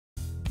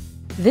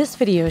This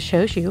video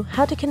shows you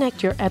how to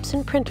connect your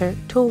Epson printer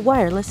to a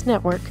wireless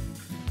network.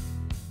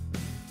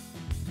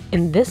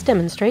 In this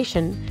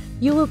demonstration,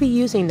 you will be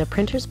using the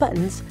printer's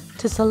buttons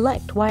to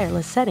select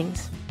wireless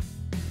settings.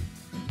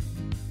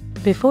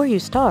 Before you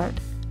start,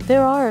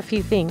 there are a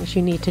few things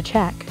you need to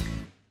check.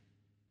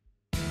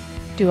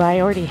 Do I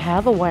already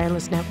have a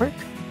wireless network?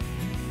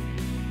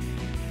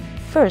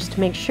 First,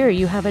 make sure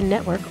you have a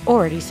network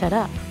already set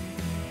up.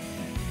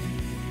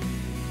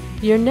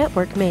 Your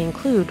network may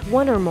include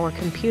one or more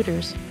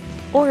computers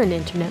or an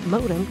internet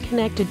modem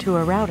connected to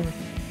a router.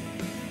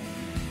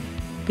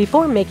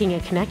 Before making a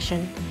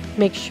connection,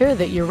 make sure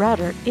that your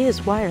router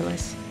is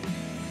wireless.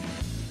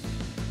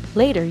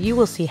 Later, you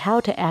will see how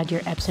to add your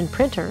Epson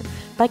printer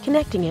by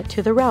connecting it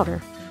to the router.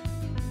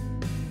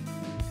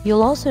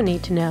 You'll also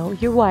need to know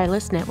your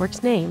wireless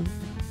network's name.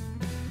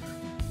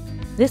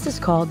 This is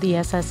called the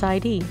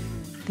SSID.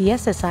 The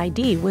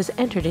SSID was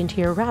entered into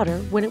your router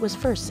when it was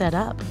first set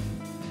up.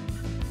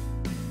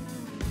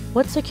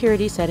 What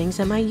security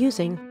settings am I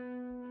using?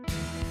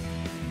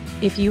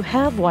 If you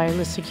have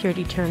wireless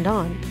security turned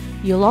on,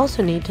 you'll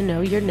also need to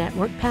know your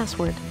network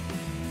password.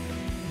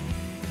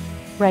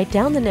 Write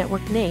down the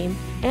network name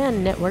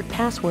and network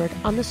password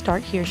on the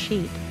Start Here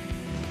sheet.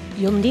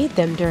 You'll need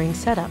them during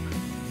setup.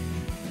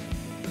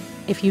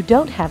 If you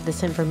don't have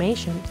this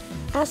information,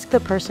 ask the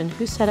person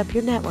who set up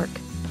your network.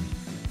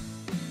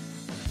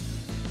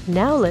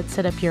 Now let's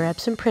set up your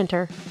Epson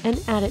printer and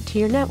add it to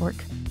your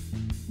network.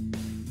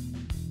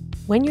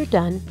 When you're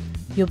done,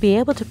 you'll be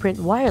able to print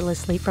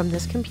wirelessly from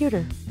this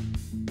computer.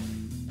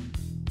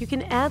 You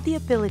can add the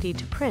ability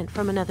to print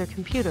from another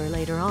computer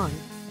later on.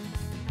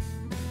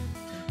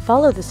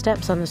 Follow the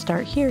steps on the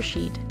Start Here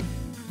sheet.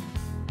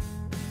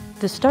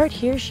 The Start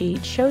Here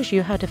sheet shows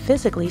you how to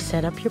physically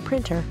set up your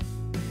printer.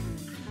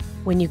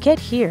 When you get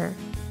here,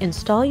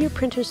 install your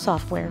printer's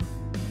software.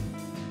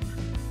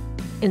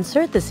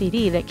 Insert the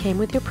CD that came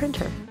with your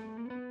printer.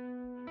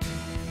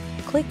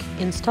 Click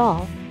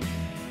Install.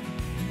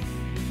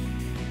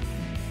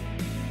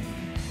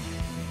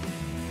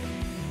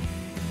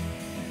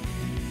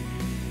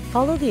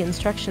 Follow the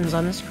instructions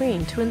on the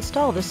screen to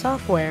install the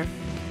software.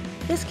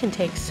 This can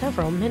take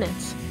several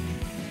minutes.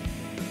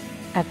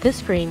 At this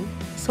screen,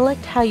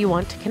 select how you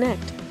want to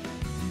connect.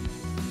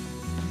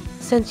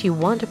 Since you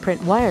want to print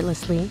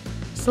wirelessly,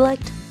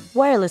 select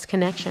Wireless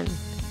Connection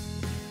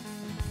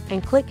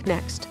and click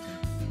Next.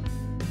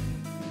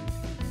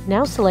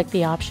 Now select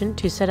the option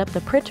to set up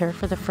the printer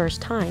for the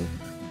first time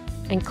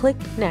and click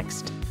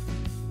Next.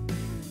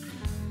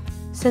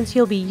 Since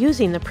you'll be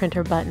using the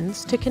printer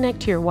buttons to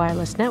connect to your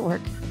wireless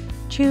network,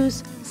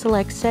 choose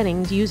Select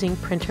Settings using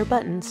Printer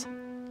Buttons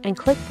and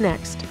click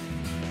Next.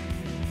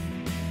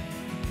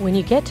 When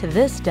you get to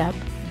this step,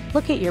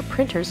 look at your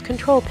printer's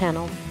control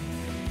panel.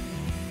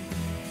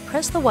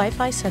 Press the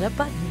Wi-Fi Setup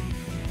button.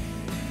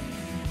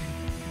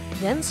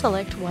 Then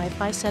select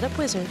Wi-Fi Setup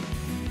Wizard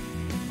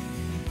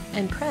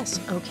and press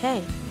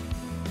OK.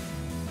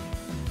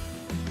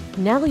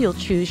 Now you'll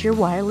choose your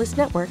wireless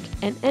network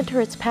and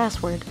enter its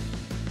password.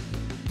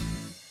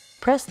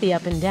 Press the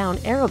up and down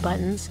arrow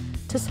buttons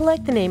to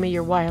select the name of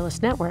your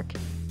wireless network.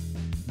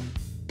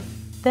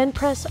 Then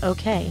press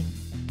OK.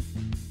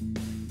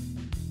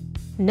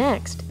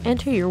 Next,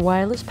 enter your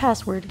wireless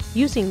password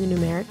using the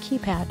numeric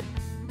keypad.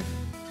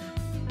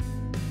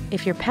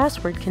 If your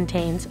password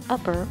contains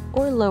upper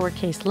or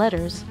lowercase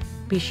letters,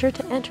 be sure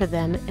to enter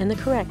them in the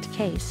correct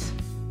case.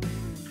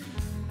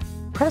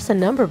 Press a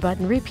number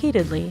button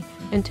repeatedly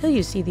until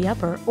you see the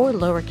upper or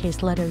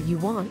lowercase letter you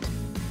want.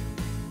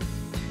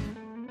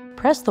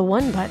 Press the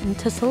 1 button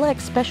to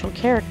select special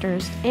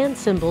characters and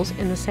symbols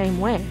in the same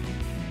way.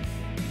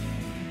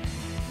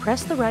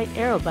 Press the right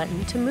arrow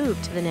button to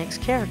move to the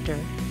next character,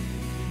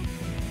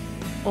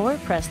 or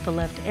press the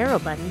left arrow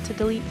button to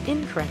delete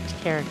incorrect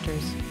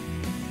characters.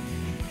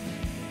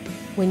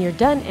 When you're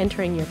done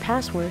entering your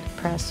password,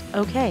 press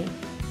OK.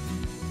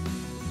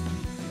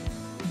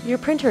 Your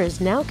printer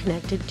is now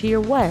connected to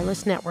your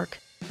wireless network.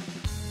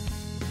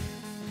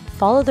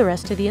 Follow the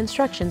rest of the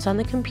instructions on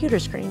the computer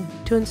screen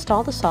to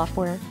install the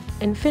software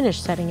and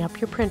finish setting up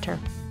your printer.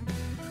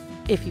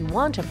 If you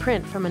want to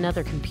print from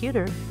another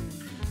computer,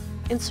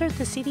 insert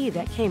the CD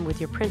that came with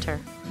your printer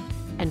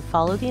and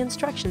follow the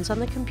instructions on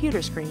the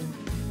computer screen.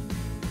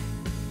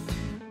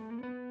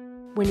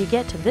 When you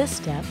get to this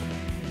step,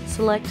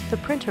 select The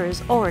printer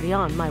is already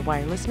on my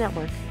wireless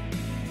network.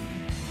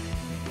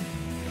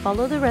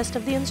 Follow the rest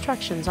of the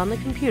instructions on the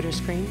computer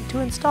screen to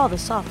install the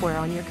software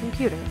on your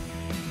computer.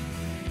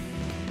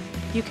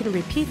 You can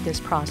repeat this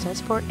process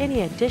for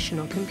any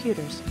additional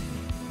computers.